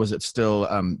time, or was it still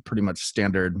pretty much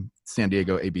standard San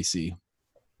Diego ABC?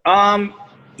 I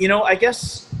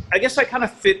guess I kind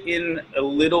of fit in a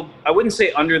little, I wouldn't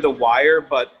say under the wire,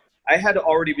 but I had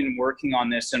already been working on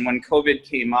this, and when COVID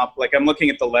came up, like I'm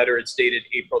looking at the letter, it's dated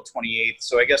April 28th.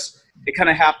 So I guess it kind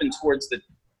of happened towards the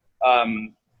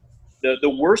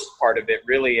worst part of it,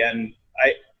 really. And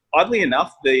oddly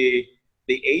enough, the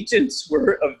agents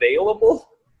were available.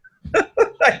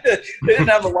 They didn't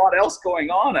have a lot else going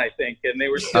on, I think, and they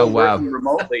were still working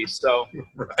remotely. So,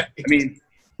 right. I mean,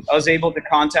 I was able to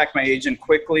contact my agent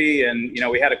quickly, and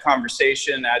we had a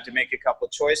conversation. I had to make a couple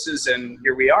of choices, and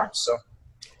here we are. So.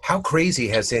 How crazy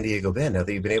has San Diego been now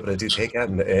that you've been able to do takeout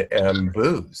and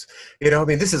booze? I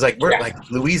mean, this is like, we're like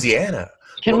Louisiana.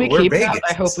 Can we keep Vegas. That?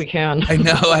 I hope we can. I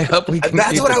know. I hope we can.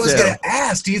 That's what I was going to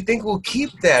ask. Do you think we'll keep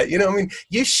that? I mean,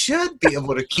 you should be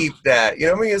able to keep that.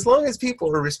 I mean, as long as people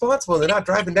are responsible and they're not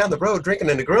driving down the road drinking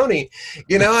a Negroni,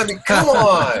 I mean, come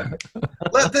on.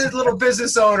 Let the little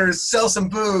business owners sell some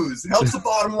booze. It helps the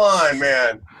bottom line,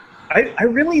 man. I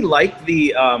really like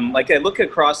the I look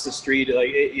across the street,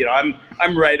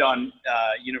 I'm right on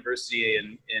University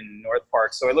in North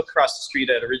Park, so I look across the street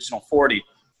at Original 40.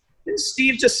 And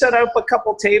Steve just set up a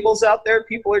couple tables out there.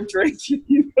 People are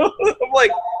drinking. I'm like,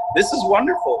 this is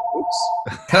wonderful. Oops.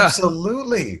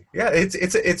 Absolutely, yeah.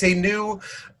 It's a new.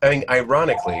 I mean,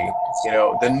 ironically,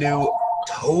 the new.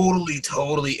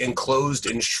 Totally enclosed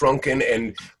and shrunken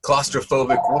and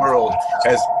claustrophobic world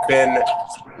has been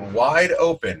wide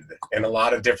open in a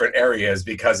lot of different areas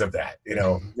because of that,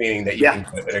 meaning that you can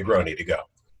put a Negroni to go.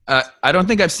 I don't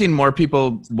think I've seen more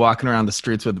people walking around the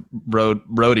streets with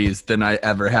roadies than I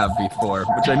ever have before,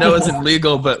 which I know isn't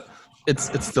legal, but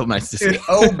it's still nice to see.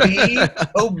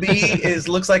 OB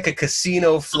looks like a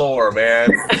casino floor, man.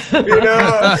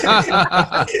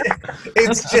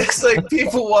 It's just like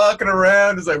people walking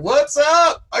around. It's like, what's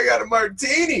up? I got a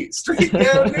martini straight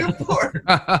down Newport.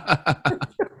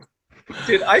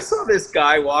 Dude, I saw this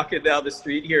guy walking down the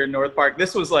street here in North Park.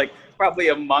 This was like probably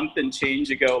a month and change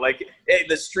ago. Like,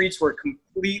 the streets were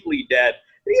completely dead.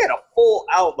 He had a full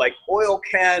out, like, oil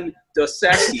can Dos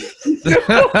Equis.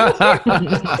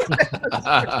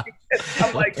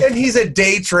 I'm like, and he's a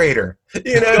day trader.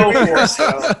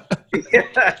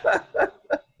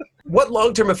 What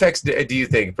long-term effects do you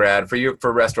think, Brad,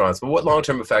 for restaurants? But what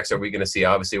long-term effects are we going to see?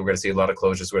 Obviously, we're going to see a lot of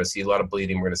closures. We're going to see a lot of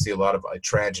bleeding. We're going to see a lot of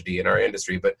tragedy in our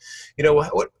industry. But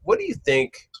what do you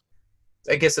think?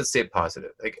 I guess let's say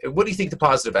positive. Like, what do you think the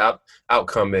positive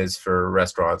outcome is for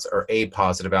restaurants, or a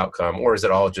positive outcome, or is it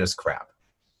all just crap?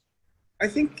 I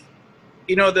think,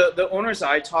 the owners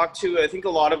I talk to, I think a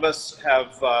lot of us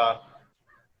have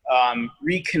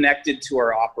reconnected to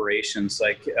our operations.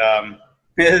 Like,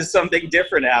 something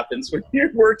different happens when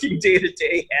you're working day to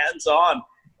day, hands on,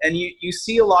 and you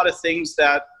see a lot of things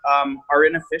that are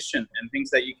inefficient and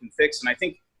things that you can fix. And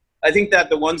I think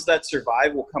that the ones that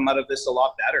survive will come out of this a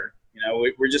lot better.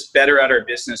 We're just better at our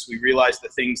business. We realize the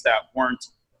things that weren't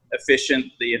efficient,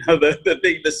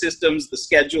 the systems, the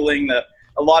scheduling,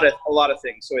 a lot of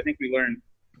things. So I think we learned.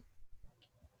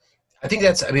 I think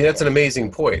that's an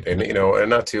amazing point. And, and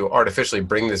not to artificially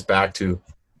bring this back to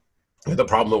the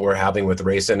problem that we're having with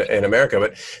race in America,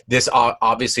 but this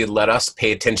obviously let us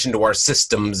pay attention to our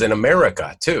systems in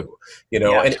America too,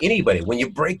 and anybody, when you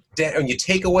break down, you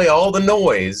take away all the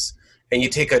noise and you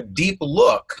take a deep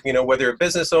look, whether you're a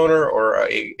business owner or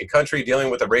a country dealing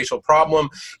with a racial problem,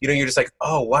 you're just like,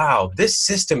 oh, wow, this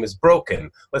system is broken.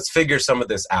 Let's figure some of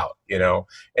this out,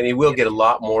 and you will get a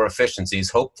lot more efficiencies,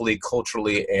 hopefully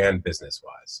culturally and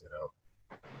business-wise,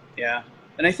 Yeah.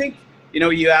 And I think,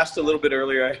 you asked a little bit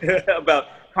earlier about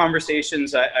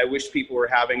conversations I wish people were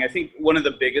having. I think one of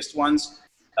the biggest ones,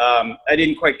 I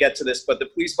didn't quite get to this, but the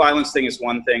police violence thing is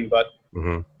one thing, but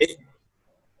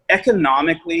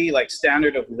economically, like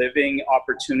standard of living,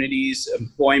 opportunities,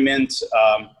 employment,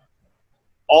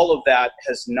 all of that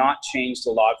has not changed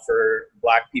a lot for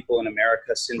Black people in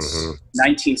America since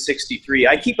 1963.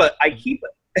 I keep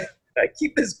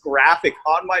this graphic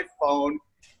on my phone,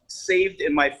 saved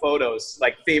in my photos,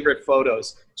 like favorite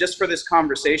photos, just for this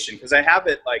conversation, because I have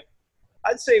it like,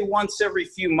 I'd say once every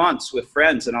few months with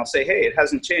friends, and I'll say, hey, it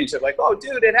hasn't changed. They're like, oh,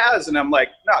 dude, it has. And I'm like,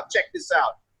 no, check this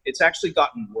out. It's actually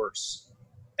gotten worse.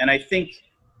 And I think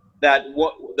that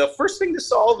the first thing to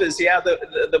solve is,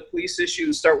 the police issue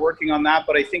and start working on that.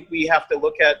 But I think we have to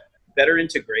look at better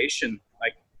integration.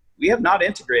 Like, we have not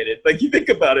integrated. Like, you think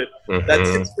about it, that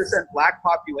 6% Black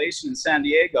population in San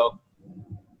Diego,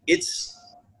 it's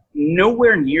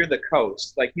nowhere near the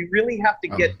coast. Like, you really have to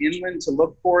get inland to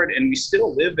look for it. And we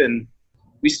still live in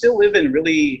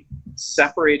really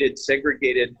separated,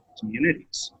 segregated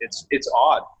communities. It's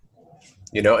odd.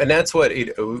 And that's what,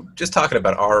 just talking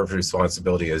about our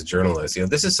responsibility as journalists,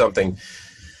 this is something,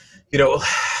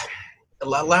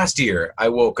 last year I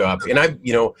woke up and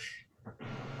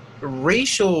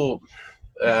racial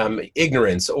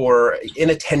ignorance or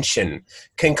inattention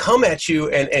can come at you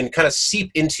and kind of seep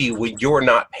into you when you're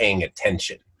not paying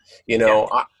attention.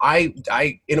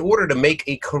 I in order to make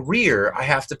a career, I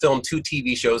have to film 2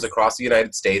 TV shows across the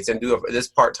United States and do this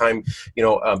part-time,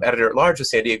 editor-at-large of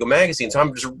San Diego Magazine. So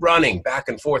I'm just running back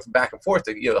and forth,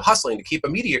 hustling to keep a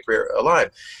media career alive.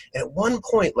 And at one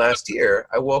point last year,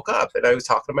 I woke up and I was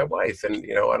talking to my wife, and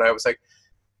and I was like,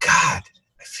 God,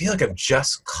 I feel like I'm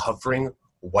just covering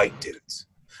white dudes.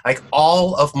 Like,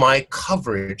 all of my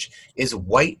coverage is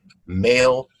white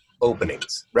male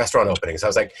openings, restaurant openings. I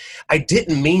was like, I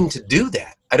didn't mean to do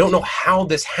that. I don't know how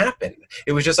this happened.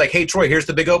 It was just like, hey, Troy, here's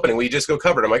the big opening. Will you just go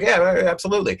cover it? I'm like, yeah,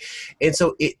 absolutely. And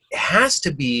so it has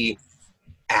to be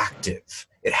active.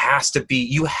 It has to be,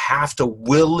 you have to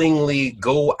willingly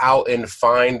go out and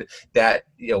find that,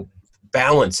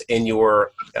 balance in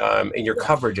your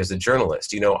coverage as a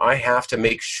journalist. I have to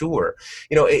make sure,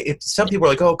 if some people are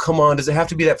like, oh, come on, does it have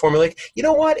to be that formula? Like, you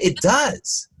know what? It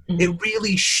does. It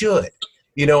really should.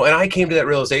 And I came to that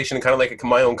realization kind of like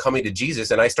my own coming to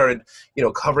Jesus, and I started,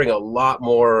 covering a lot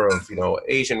more of,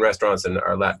 Asian restaurants and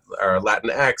our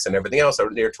Latinx and everything else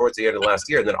near towards the end of last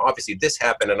year. And then obviously this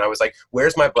happened, and I was like,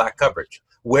 where's my Black coverage?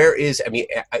 Where is,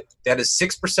 that is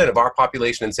 6% of our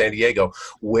population in San Diego.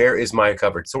 Where is my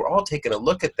coverage? So we're all taking a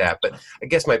look at that. But I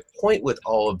guess my point with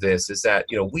all of this is that,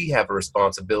 we have a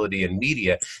responsibility in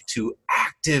media to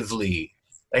actively,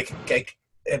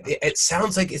 it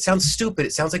sounds stupid.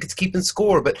 It sounds like it's keeping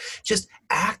score, but just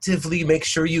actively make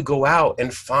sure you go out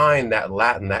and find that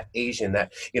Latin, that Asian,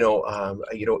 that,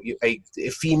 a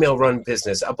female-run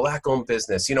business, a Black-owned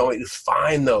business,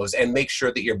 find those and make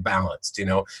sure that you're balanced,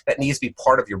 that needs to be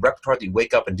part of your repertoire that you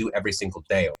wake up and do every single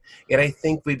day. And I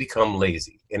think we become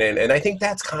lazy. And I think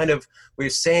that's kind of what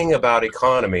you're saying about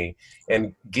economy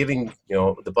and giving,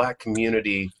 the Black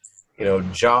community,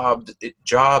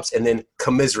 jobs, and then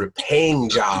commensurate paying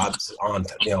jobs on,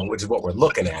 which is what we're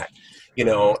looking at,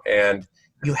 and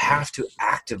you have to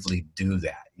actively do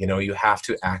that. You have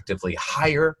to actively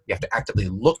hire, you have to actively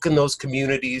look in those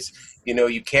communities.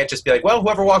 You can't just be like, well,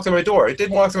 whoever walked through my door, it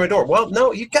didn't walk through my door. Well,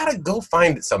 no, you got to go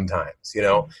find it sometimes,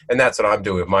 and that's what I'm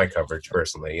doing with my coverage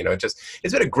personally.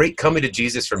 It's been a great coming to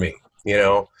Jesus for me,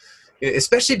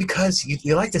 especially because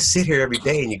you like to sit here every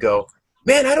day and you go,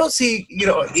 man, I don't see,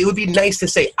 it would be nice to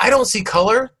say, I don't see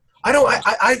color. I no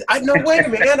way,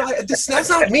 man. That's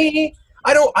not me.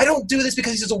 I don't do this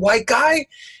because he's just a white guy. And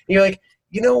you're like,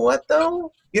 you know what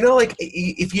though?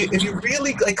 If you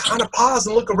really kind of pause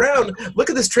and look around,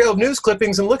 look at this trail of news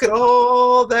clippings and look at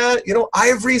all that,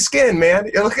 ivory skin, man.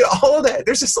 Look at all of that.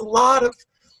 There's just a lot of,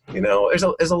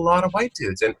 there's a lot of white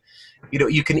dudes. And,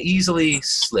 you can easily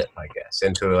slip, I guess,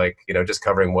 into just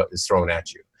covering what is thrown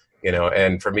at you.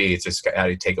 And for me, it's just how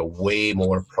to take a way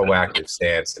more proactive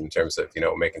stance in terms of,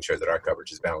 making sure that our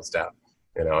coverage is balanced out.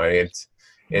 You know, and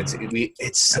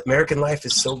it's American life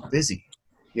is so busy,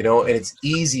 you know, and it's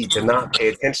easy to not pay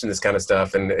attention to this kind of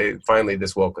stuff. And finally,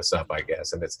 this woke us up, I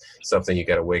guess, and it's something you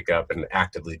got to wake up and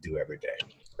actively do every day.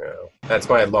 You know, that's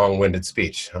my long-winded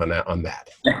speech on that.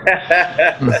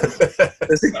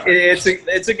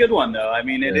 It's a good one, though. I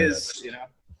mean, it is. You know,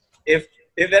 if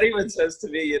anyone says to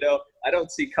me, you know, I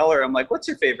don't see color, I'm like, what's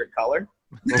your favorite color?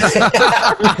 Come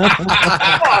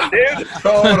on, dude.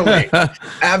 Totally,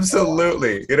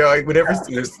 absolutely. You know, whenever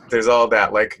there's all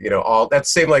that, like, you know, all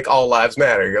that's same like all lives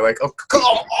matter. You're like, oh, come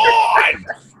on.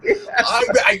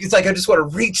 It's like I just want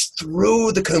to reach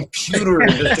through the computer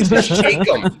and just shake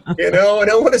them. You know, I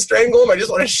don't want to strangle them. I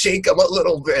just want to shake them a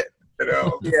little bit. You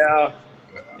know.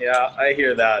 Yeah, I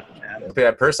hear that, man.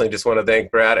 I personally just want to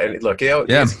thank Brad. And look, you know,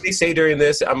 they say during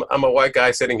this, I'm a white guy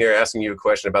sitting here asking you a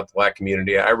question about the Black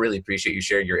community. I really appreciate you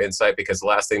sharing your insight, because the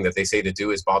last thing that they say to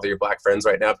do is bother your Black friends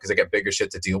right now, because they got bigger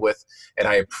shit to deal with. And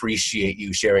I appreciate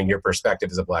you sharing your perspective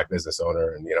as a Black business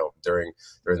owner, and, you know, during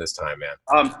this time, man.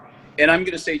 And I'm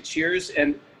going to say cheers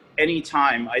and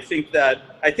anytime. I think that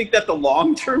the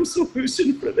long-term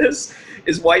solution for this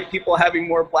is white people having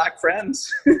more Black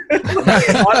friends. oddly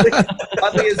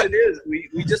as it is,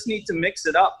 we just need to mix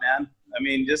it up, man. I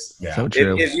mean, just so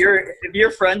true. If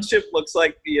your friendship looks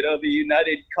like, you know, the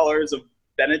United Colors of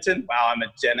Benetton, wow, I'm a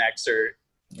Gen Xer.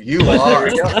 You are.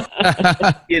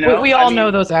 You know, we all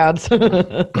know those ads.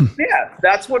 Yeah,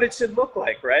 that's what it should look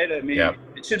like, right? I mean,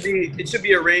 it should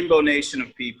be a rainbow nation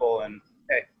of people, and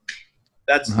hey,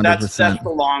 that's 100%. the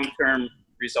long-term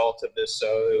result of this.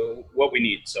 So what we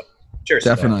need. So cheers.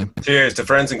 Definitely. Cheers to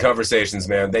Friends and Conversations,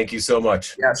 man. Thank you so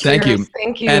much. Yes. Thank you.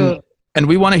 Thank you. And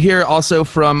we want to hear also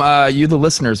from you, the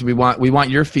listeners. We want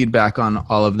your feedback on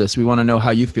all of this. We want to know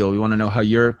how you feel. We want to know how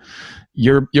you're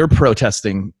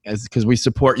protesting, because we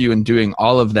support you in doing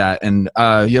all of that. And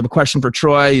you have a question for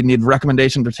Troy, you need a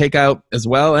recommendation for takeout as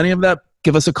well, any of that,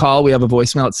 give us a call. We have a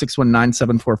voicemail at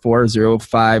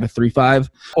 619-744-0535.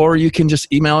 Or you can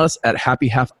just email us at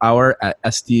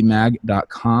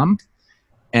happyhalfhour@sdmag.com.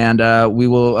 And we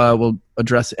will we'll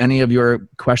address any of your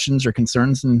questions or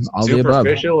concerns and all the above.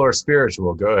 Superficial or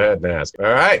spiritual? Go ahead and ask.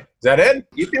 All right. Is that it?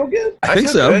 You feel good? I think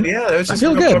feel so. Good. Yeah, that was just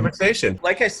a good conversation.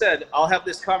 Like I said, I'll have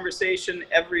this conversation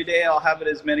every day. I'll have it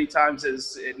as many times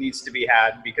as it needs to be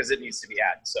had, because it needs to be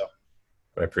had. So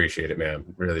I appreciate it, man.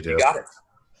 Really do. You got it.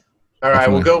 All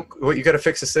right, we'll go. What, you got to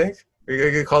fix this thing? Are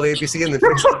you going to call the ABC and then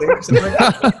fix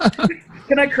the thing?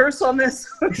 Can I curse on this?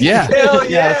 Yeah. Hell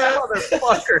yeah.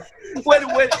 Motherfucker.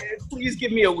 Please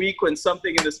give me a week when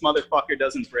something in this motherfucker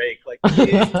doesn't break. Like,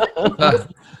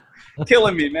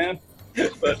 killing me, man.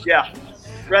 But yeah,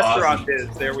 restaurant biz.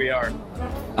 There we are.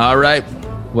 All right.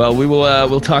 Well,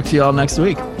 we'll talk to you all next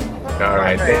week. All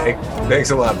right.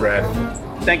 Thanks a lot, Brad.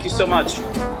 Thank you so much.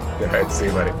 All right. See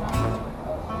you, buddy.